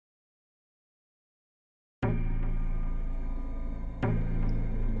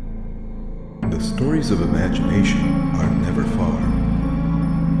stories of imagination are never far.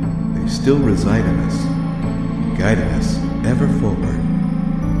 They still reside in us, guiding us ever forward.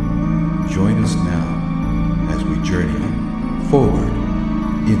 Join us now as we journey forward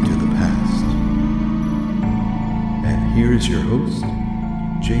into the past. And here is your host,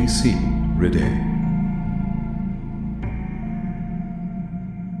 J.C. Riday.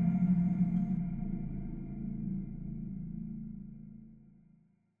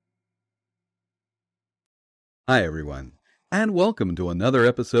 Hi everyone, and welcome to another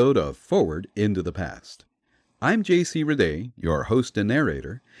episode of Forward into the Past. I'm J.C. Riday, your host and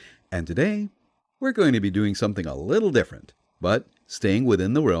narrator, and today we're going to be doing something a little different, but staying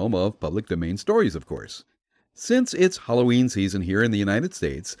within the realm of public domain stories, of course. Since it's Halloween season here in the United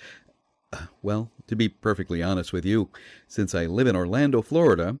States, well, to be perfectly honest with you, since I live in Orlando,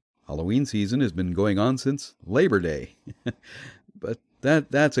 Florida, Halloween season has been going on since Labor Day. But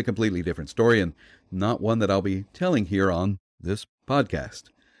that's a completely different story, and not one that I'll be telling here on this podcast.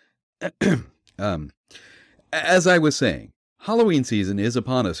 As I was saying, Halloween season is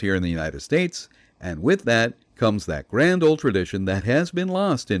upon us here in the United States, and with that comes that grand old tradition that has been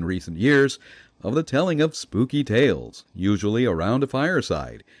lost in recent years of the telling of spooky tales, usually around a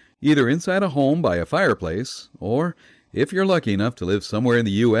fireside, either inside a home by a fireplace, or, if you're lucky enough to live somewhere in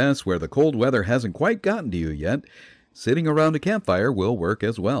the U.S. where the cold weather hasn't quite gotten to you yet, sitting around a campfire will work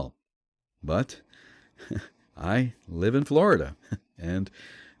as well. But I live in Florida, and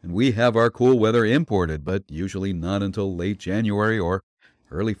we have our cool weather imported, but usually not until late January or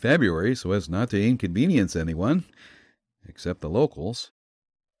early February, so as not to inconvenience anyone, except the locals.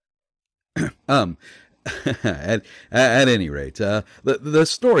 At any rate, the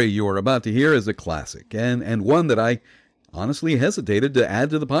story you are about to hear is a classic, and one that I honestly hesitated to add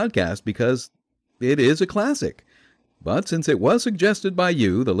to the podcast because it is a classic. But since it was suggested by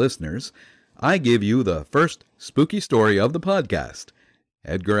you, the listeners, I give you the first spooky story of the podcast,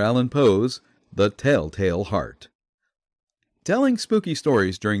 Edgar Allan Poe's The Telltale Heart. Telling spooky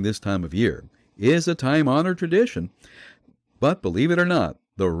stories during this time of year is a time-honored tradition, but believe it or not,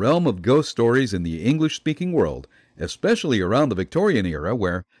 the realm of ghost stories in the English-speaking world, especially around the Victorian era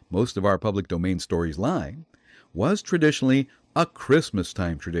where most of our public domain stories lie, was traditionally a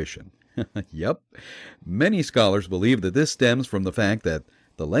Christmas-time tradition. Yep. Many scholars believe that this stems from the fact that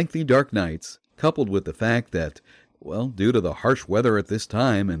the lengthy dark nights, coupled with the fact that, well, due to the harsh weather at this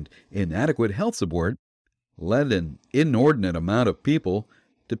time and inadequate health support, led an inordinate amount of people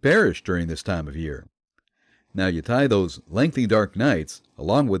to perish during this time of year. Now you tie those lengthy dark nights,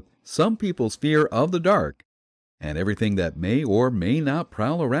 along with some people's fear of the dark, and everything that may or may not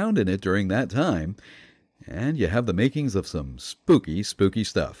prowl around in it during that time, and you have the makings of some spooky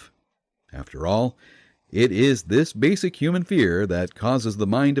stuff. After all, it is this basic human fear that causes the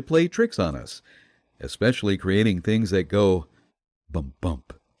mind to play tricks on us, especially creating things that go bump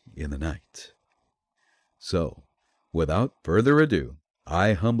bump in the night. So, without further ado,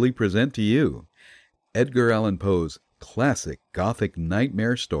 I humbly present to you Edgar Allan Poe's classic Gothic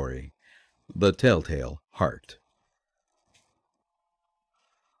nightmare story, The Telltale Heart.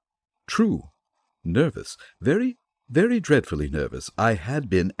 True. Nervous. Very, very dreadfully nervous. I had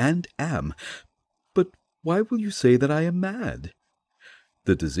been and am. But why will you say that I am mad?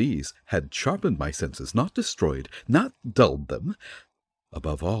 The disease had sharpened my senses, not destroyed, not dulled them.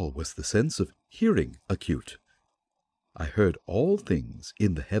 Above all was the sense of hearing acute. I heard all things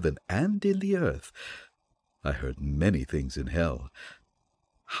in the heaven and in the earth. I heard many things in hell.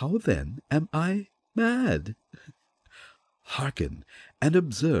 How then am I mad? Hearken and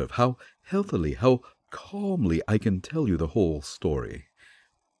observe how healthily, how calmly I can tell you the whole story.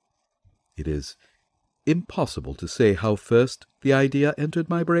 It is impossible to say how first the idea entered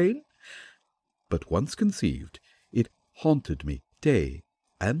my brain, but once conceived, it haunted me day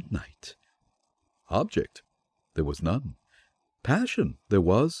and night. Object, there was none. Passion, there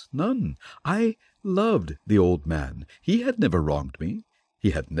was none. I loved the old man. He had never wronged me.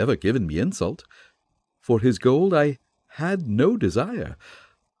 He had never given me insult. For his gold I had no desire.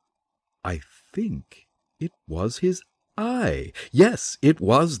 I think it was his eye. Yes, it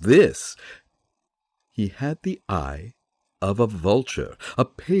was this. He had the eye of a vulture, a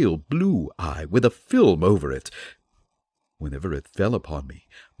pale blue eye with a film over it. Whenever it fell upon me,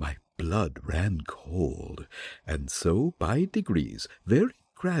 my blood ran cold, and so by degrees, very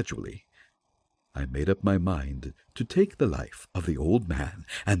gradually, I made up my mind to take the life of the old man,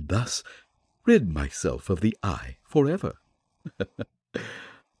 and thus rid myself of the eye forever.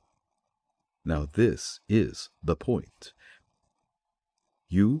 Now this is the point.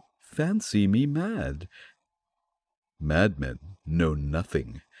 You fancy me mad. Madmen know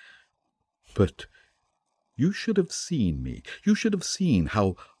nothing. But you should have seen me. You should have seen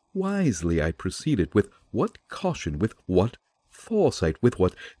how wisely I proceeded, with what caution, with what foresight, with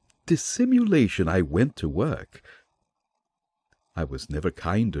what dissimulation I went to work. I was never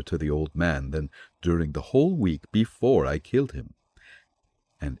kinder to the old man than during the whole week before I killed him.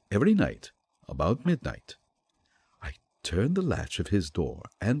 And every night, about midnight, I turned the latch of his door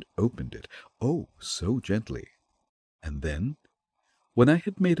and opened it, oh, so gently. And then, when I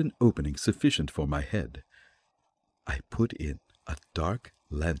had made an opening sufficient for my head, I put in a dark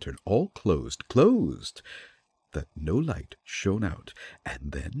lantern, all closed, that no light shone out,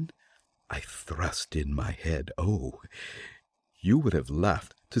 and then I thrust in my head. Oh, you would have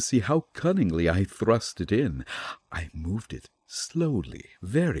laughed to see how cunningly I thrust it in. I moved it slowly,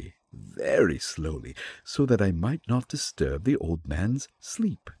 very, very slowly, so that I might not disturb the old man's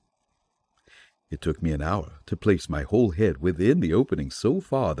sleep. It took me an hour to place my whole head within the opening so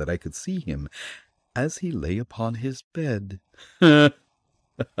far that I could see him as he lay upon his bed. Would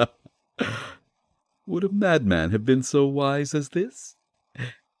a madman have been so wise as this?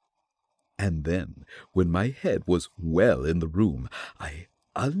 And then, when my head was well in the room, I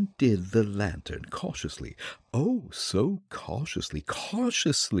undid the lantern cautiously, oh, so cautiously,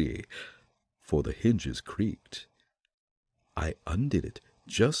 for the hinges creaked. I undid it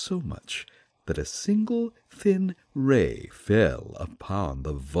just so much that a single thin ray fell upon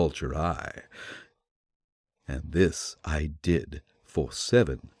the vulture eye. And this I did for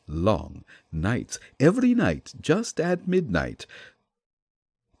 7 long nights, every night just at midnight.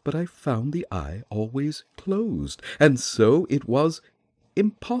 But I found the eye always closed, and so it was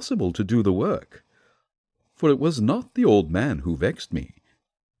impossible to do the work. For it was not the old man who vexed me,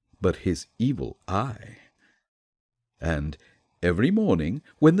 but his evil eye. And every morning,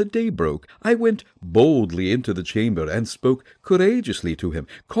 when the day broke, I went boldly into the chamber and spoke courageously to him,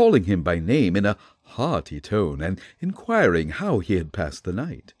 calling him by name in a hearty tone, and inquiring how he had passed the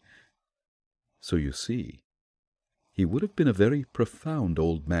night. So you see, he would have been a very profound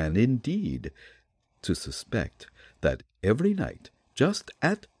old man indeed to suspect that every night, just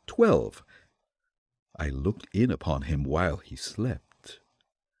at 12, I looked in upon him while he slept.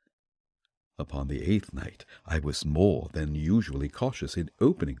 Upon the 8th night, I was more than usually cautious in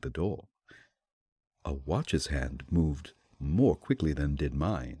opening the door. A watch's hand moved more quickly than did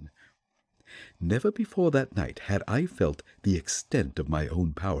mine. Never before that night had I felt the extent of my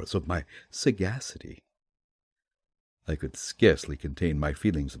own powers, of my sagacity. I could scarcely contain my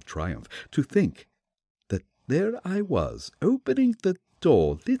feelings of triumph to think that there I was, opening the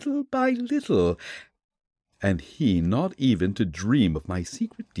door little by little, and he not even to dream of my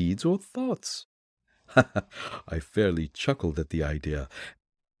secret deeds or thoughts. I fairly chuckled at the idea,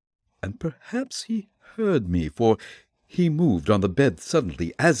 and perhaps he heard me, for he moved on the bed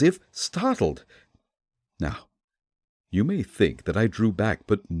suddenly, as if startled. Now, you may think that I drew back,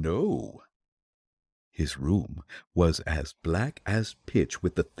 but no. His room was as black as pitch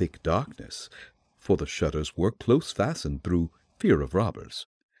with the thick darkness, for the shutters were close fastened through fear of robbers,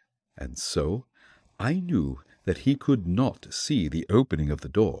 and so I knew that he could not see the opening of the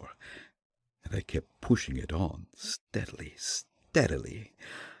door, and I kept pushing it on steadily.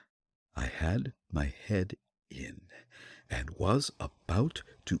 I had my head in, and was about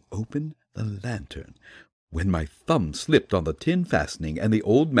to open the lantern, when my thumb slipped on the tin fastening, and the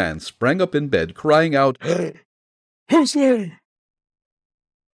old man sprang up in bed, crying out, "Who's there?"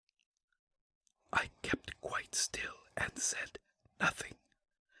 I kept quite still and said nothing.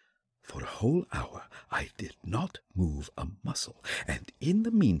 For a whole hour I did not move a muscle, and in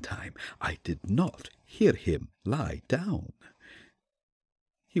the meantime I did not hear him lie down.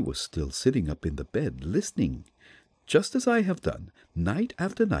 He was still sitting up in the bed, listening, just as I have done, night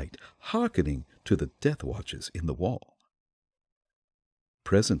after night, hearkening to the death watches in the wall.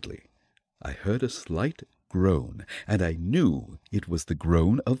 Presently I heard a slight groan, and I knew it was the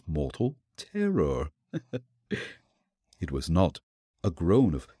groan of mortal terror. It was not a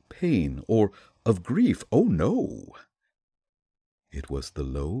groan of pain or of grief. Oh, no! It was the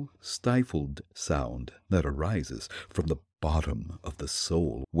low, stifled sound that arises from the bottom of the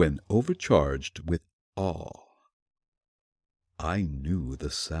soul when overcharged with awe. I knew the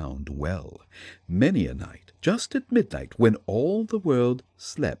sound well. Many a night, just at midnight, when all the world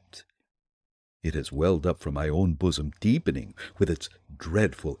slept, it has welled up from my own bosom, deepening with its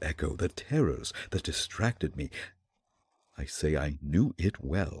dreadful echo the terrors that distracted me. I say I knew it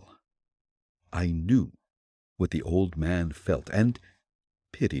well. I knew what the old man felt, and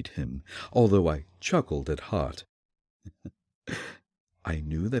pitied him, although I chuckled at heart. I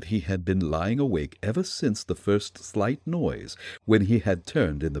knew that he had been lying awake ever since the first slight noise, when he had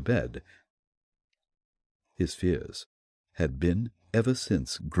turned in the bed, His fears had been ever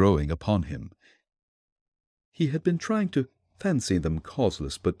since growing upon him. He had been trying to fancy them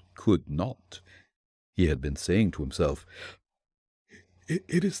causeless, but could not. He had been saying to himself,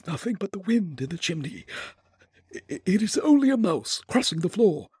 "It is nothing but the wind in the chimney. It is only a mouse crossing the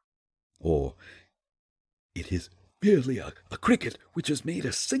floor." Or, "It is merely a cricket which has made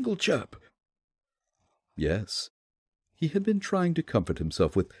a single chirp." Yes, he had been trying to comfort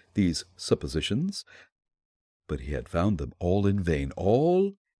himself with these suppositions, but he had found them all in vain,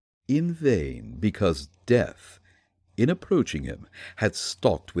 because death, in approaching him, had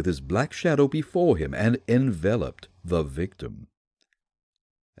stalked with his black shadow before him and enveloped the victim.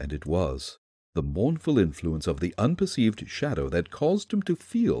 And it was the mournful influence of the unperceived shadow that caused him to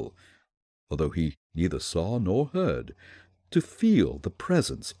feel, although he neither saw nor heard, to feel the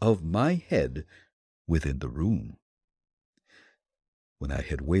presence of my head within the room. When I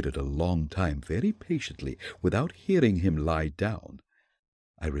had waited a long time very patiently without hearing him lie down,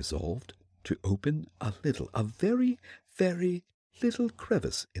 I resolved to open a very, very little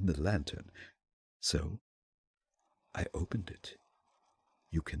crevice in the lantern. So I opened it.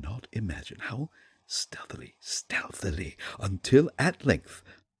 You cannot imagine how stealthily, until at length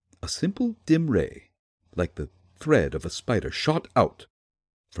a simple dim ray, like the thread of a spider, shot out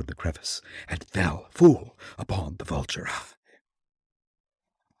from the crevice and fell full upon the vulture eye.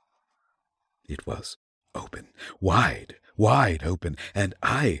 It was open, wide open, and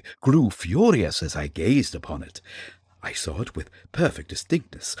I grew furious as I gazed upon it. I saw it with perfect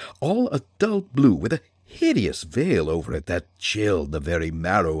distinctness, all a dull blue, with a hideous veil over it that chilled the very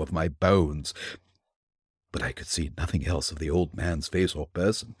marrow of my bones. But I could see nothing else of the old man's face or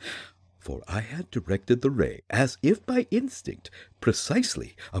person, for I had directed the ray, as if by instinct,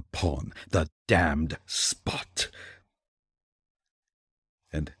 precisely upon the damned spot.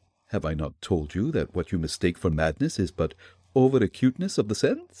 And have I not told you that what you mistake for madness is but over-acuteness of the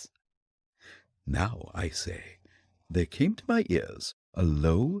sense? Now, I say, there came to my ears a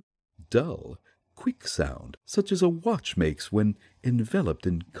low, dull, quick sound, such as a watch makes when enveloped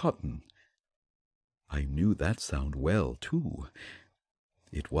in cotton. I knew that sound well, too.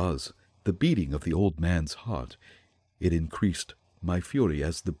 It was the beating of the old man's heart. It increased my fury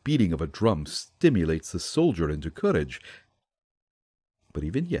as the beating of a drum stimulates the soldier into courage. But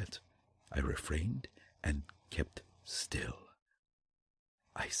even yet I refrained and kept still.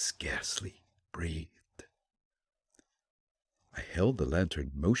 I scarcely breathed. I held the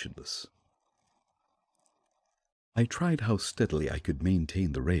lantern motionless. I tried how steadily I could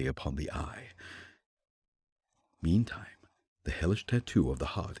maintain the ray upon the eye. Meantime, the hellish tattoo of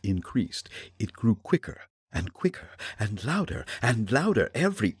the heart increased. It grew quicker and quicker, and louder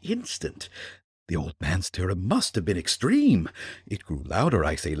every instant. The old man's terror must have been extreme. It grew louder,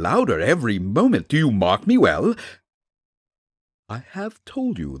 I say, louder every moment. Do you mark me well? I have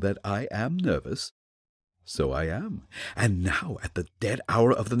told you that I am nervous. So I am. And now, at the dead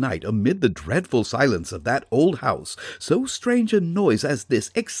hour of the night, amid the dreadful silence of that old house, so strange a noise as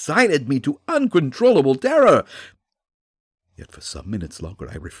this excited me to uncontrollable terror. Yet for some minutes longer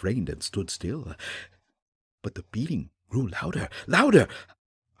I refrained and stood still. But the beating grew louder.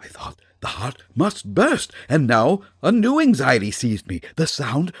 I thought the heart must burst, and now a new anxiety seized me. The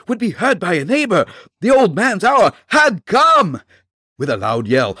sound would be heard by a neighbor. The old man's hour had come. With a loud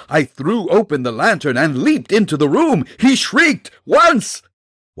yell, I threw open the lantern and leaped into the room. He shrieked once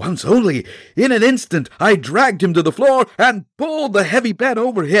only. In an instant, I dragged him to the floor and pulled the heavy bed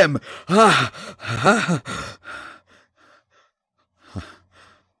over him. I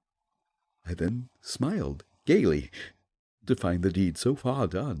then smiled gaily to find the deed so far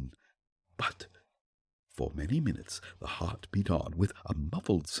done. But for many minutes the heart beat on with a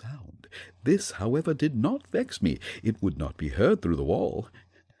muffled sound. This, however, did not vex me. It would not be heard through the wall.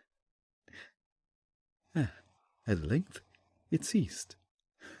 At length it ceased.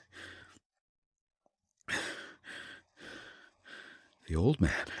 The old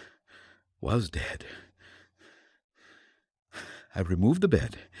man was dead. I removed the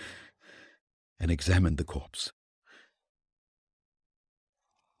bed and examined the corpse.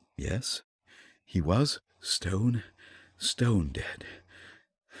 Yes, he was stone dead.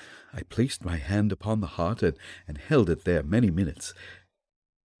 I placed my hand upon the heart and held it there many minutes.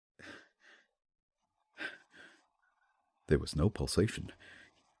 There was no pulsation.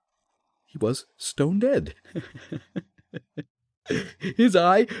 He was stone dead. His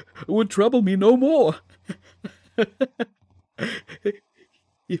eye would trouble me no more.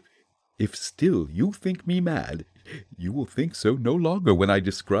 If still you think me mad, you will think so no longer when I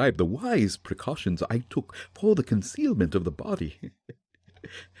describe the wise precautions I took for the concealment of the body.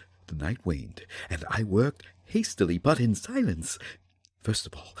 The night waned, and I worked hastily but in silence. First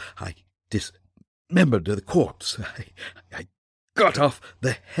of all, I dismembered the corpse. I cut off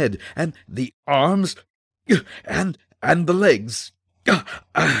the head and the arms and the legs.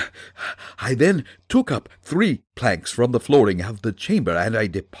 I then took up 3 planks from the flooring of the chamber, and I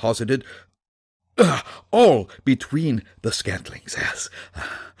deposited all between the scantlings. Yes.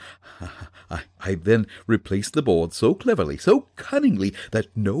 I then replaced the board so cleverly, so cunningly,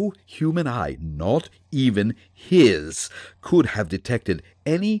 that no human eye, not even his, could have detected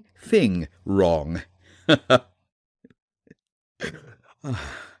anything wrong.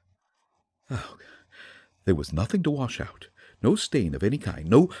 There was nothing to wash out, no stain of any kind,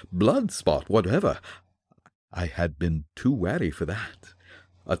 no blood spot whatever. I had been too wary for that.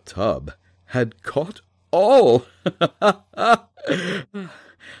 A tub had caught all.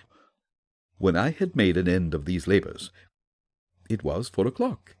 When I had made an end of these labors, it was 4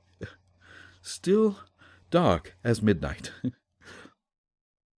 o'clock, still dark as midnight.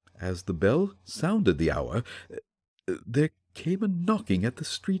 As the bell sounded the hour, there came a knocking at the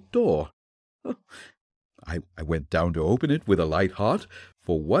street door. I went down to open it with a light heart,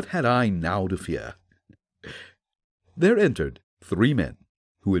 for what had I now to fear? There entered 3 men,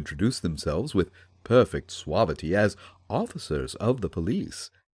 who introduced themselves with perfect suavity as officers of the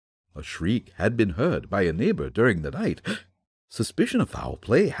police. A shriek had been heard by a neighbor during the night. Suspicion of foul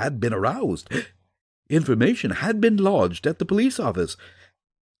play had been aroused. Information had been lodged at the police office,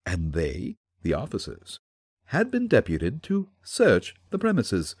 and they, the officers, had been deputed to search the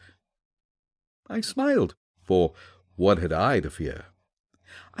premises. I smiled, for what had I to fear?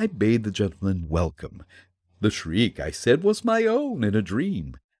 I bade the gentleman welcome. The shriek, I said, was my own in a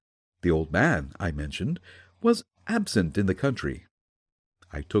dream. The old man, I mentioned, was absent in the country.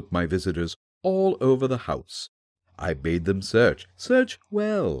 I took my visitors all over the house. I bade them search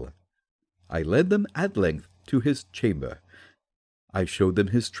well. I led them at length to his chamber. I showed them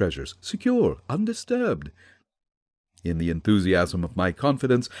his treasures, secure, undisturbed. In the enthusiasm of my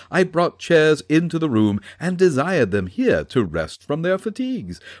confidence, I brought chairs into the room and desired them here to rest from their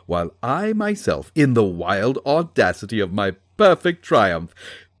fatigues, while I myself, in the wild audacity of my perfect triumph,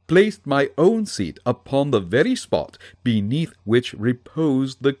 placed my own seat upon the very spot beneath which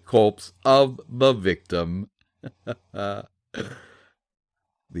reposed the corpse of the victim. The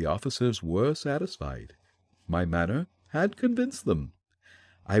officers were satisfied. My manner had convinced them.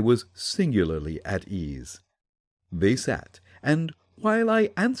 I was singularly at ease. They sat, and while I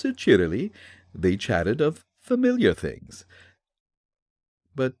answered cheerily, they chatted of familiar things.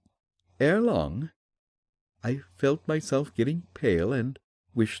 But ere long, I felt myself getting pale and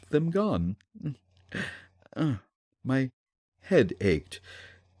wished them gone. My head ached,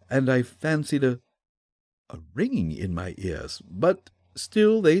 and I fancied a ringing in my ears. But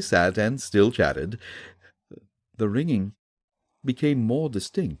still they sat and still chatted. The ringing became more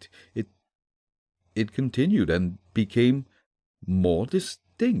distinct. It continued and became more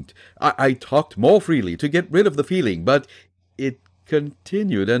distinct. I talked more freely to get rid of the feeling, but it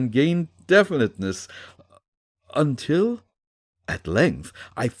continued and gained definiteness until, at length,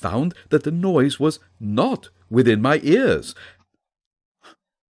 I found that the noise was not within my ears.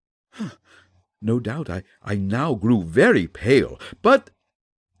 No doubt I now grew very pale, but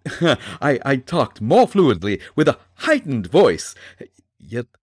I talked more fluently, with a heightened voice. Yet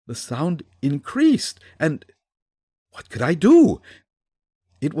the sound increased, and what could I do?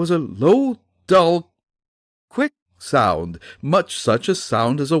 It was a low, dull, quick sound, much such a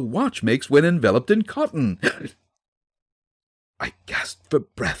sound as a watch makes when enveloped in cotton. I gasped for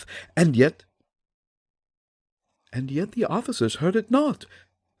breath, and yet the officers heard it not.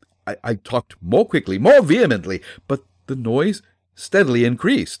 I talked more quickly, more vehemently, but the noise steadily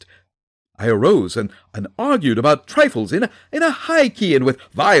increased. I arose and argued about trifles in a high key and with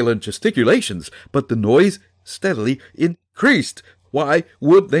violent gesticulations, but the noise steadily increased. Why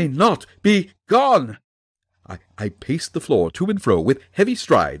would they not be gone? I paced the floor to and fro with heavy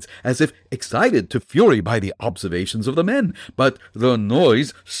strides, as if excited to fury by the observations of the men, but the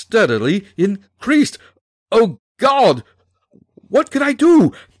noise steadily increased. Oh, God! What could I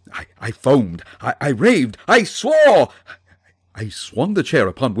do? I foamed, I raved, I swore! I swung the chair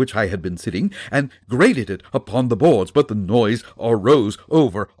upon which I had been sitting, and grated it upon the boards, but the noise arose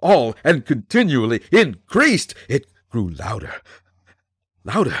over all, and continually increased. It grew louder,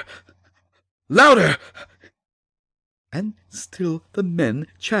 louder, louder, and still the men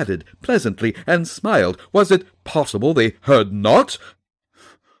chatted pleasantly and smiled. Was it possible they heard not?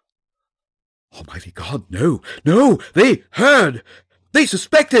 Almighty God, no, they heard! They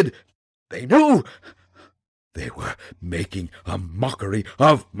suspected! They knew! They were making a mockery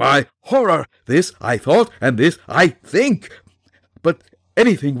of my horror. This I thought, and this I think. But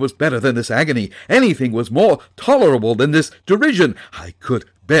anything was better than this agony. Anything was more tolerable than this derision. I could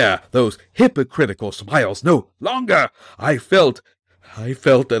bear those hypocritical smiles no longer. I felt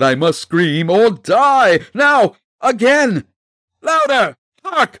that I must scream or die. Now, again! Louder!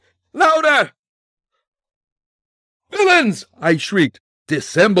 Hark! Louder! Villains! I shrieked.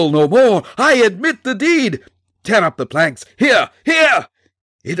 Dissemble no more. I admit the deed. Tear up the planks. Here! Here!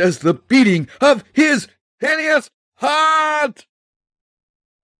 It is the beating of his hideous heart!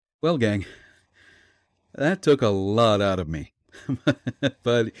 Well, gang, that took a lot out of me.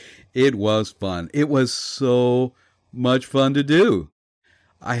 But it was fun. It was so much fun to do.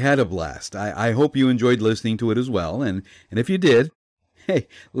 I had a blast. I hope you enjoyed listening to it as well. And if you did, hey,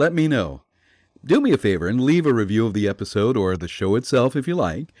 let me know. Do me a favor and leave a review of the episode or the show itself if you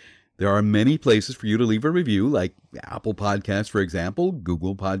like. There are many places for you to leave a review, like Apple Podcasts, for example,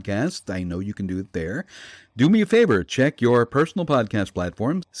 Google Podcasts. I know you can do it there. Do me a favor, check your personal podcast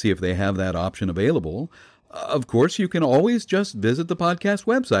platforms, see if they have that option available. Of course, you can always just visit the podcast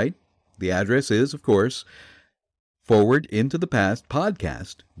website. The address is, of course,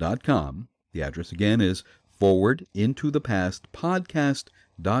 forwardintothepastpodcast.com. The address again is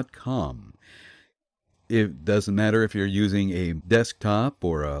forwardintothepastpodcast.com. It doesn't matter if you're using a desktop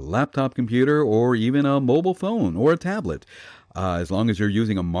or a laptop computer or even a mobile phone or a tablet. As long as you're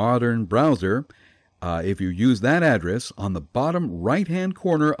using a modern browser, if you use that address on the bottom right-hand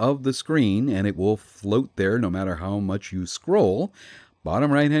corner of the screen, and it will float there no matter how much you scroll, bottom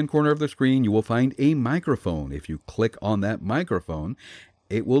right-hand corner of the screen, you will find a microphone. If you click on that microphone,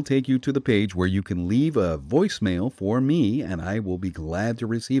 it will take you to the page where you can leave a voicemail for me, and I will be glad to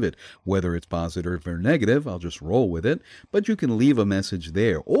receive it. Whether it's positive or negative, I'll just roll with it, but you can leave a message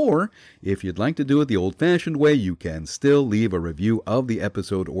there. Or, if you'd like to do it the old-fashioned way, you can still leave a review of the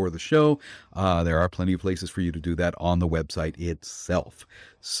episode or the show. There are plenty of places for you to do that on the website itself.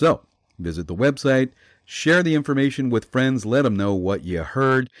 So, visit the website, share the information with friends, let them know what you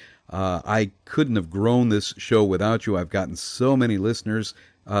heard. I couldn't have grown this show without you. I've gotten so many listeners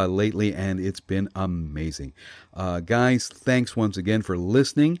lately, and it's been amazing. Guys, thanks once again for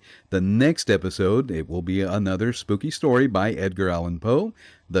listening. The next episode, it will be another spooky story by Edgar Allan Poe,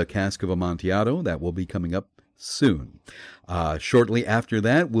 The Cask of Amontillado. That will be coming up soon. Shortly after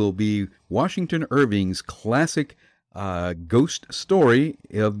that will be Washington Irving's classic ghost story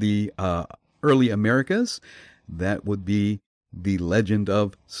of the early Americas. That would be The Legend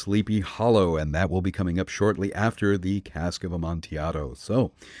of Sleepy Hollow, and that will be coming up shortly after The Cask of Amontillado.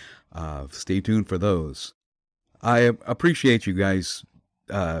 So, stay tuned for those. I appreciate you guys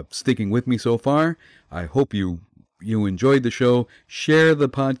sticking with me so far. I hope you enjoyed the show. Share the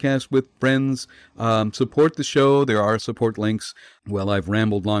podcast with friends. Support the show. There are support links. Well, I've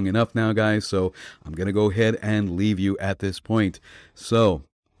rambled long enough now, guys, so I'm going to go ahead and leave you at this point. So,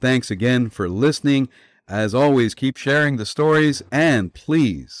 thanks again for listening. As always, keep sharing the stories, and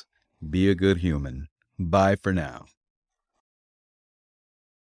please be a good human. Bye for now.